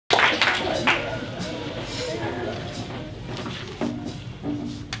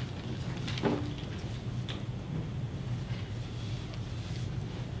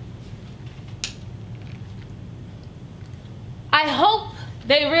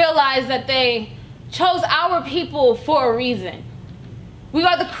they realize that they chose our people for a reason. We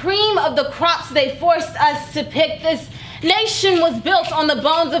are the cream of the crops they forced us to pick. This nation was built on the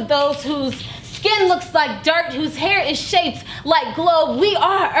bones of those whose skin looks like dirt, whose hair is shaped like globe. We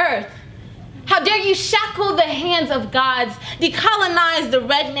are earth. How dare you shackle the hands of gods, decolonize the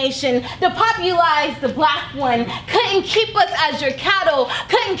red nation, depopulize the black one, couldn't keep us as your cattle,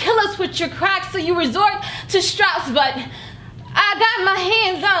 couldn't kill us with your cracks, so you resort to straps. But I got my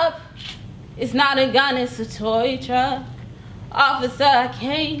hands up. It's not a gun, it's a toy truck. Officer, I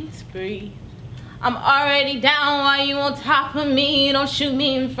can't breathe. I'm already down while you on top of me. Don't shoot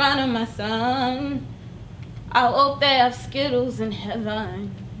me in front of my son. I hope they have Skittles in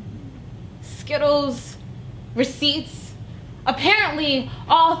heaven. Skittles, receipts. Apparently,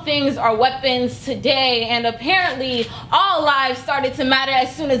 all things are weapons today, and apparently, all lives started to matter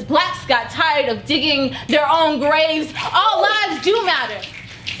as soon as blacks got tired of digging their own graves. All lives do matter.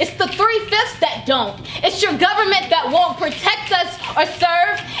 It's the 3/5 that don't. It's your government that won't protect us or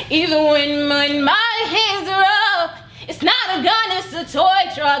serve, even when my hands are up. It's not a gun, it's a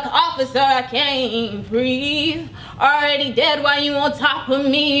toy truck. Officer, I can't breathe. Already dead while you on top of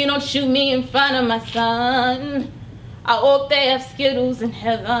me. Don't shoot me in front of my son. I hope they have Skittles in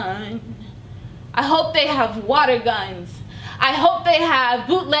heaven. I hope they have water guns. I hope they have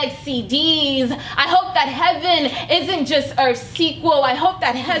bootleg CDs. I hope that heaven isn't just Earth's sequel. I hope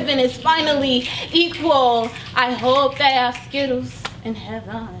that heaven is finally equal. I hope they have Skittles in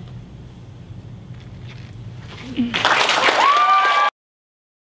heaven.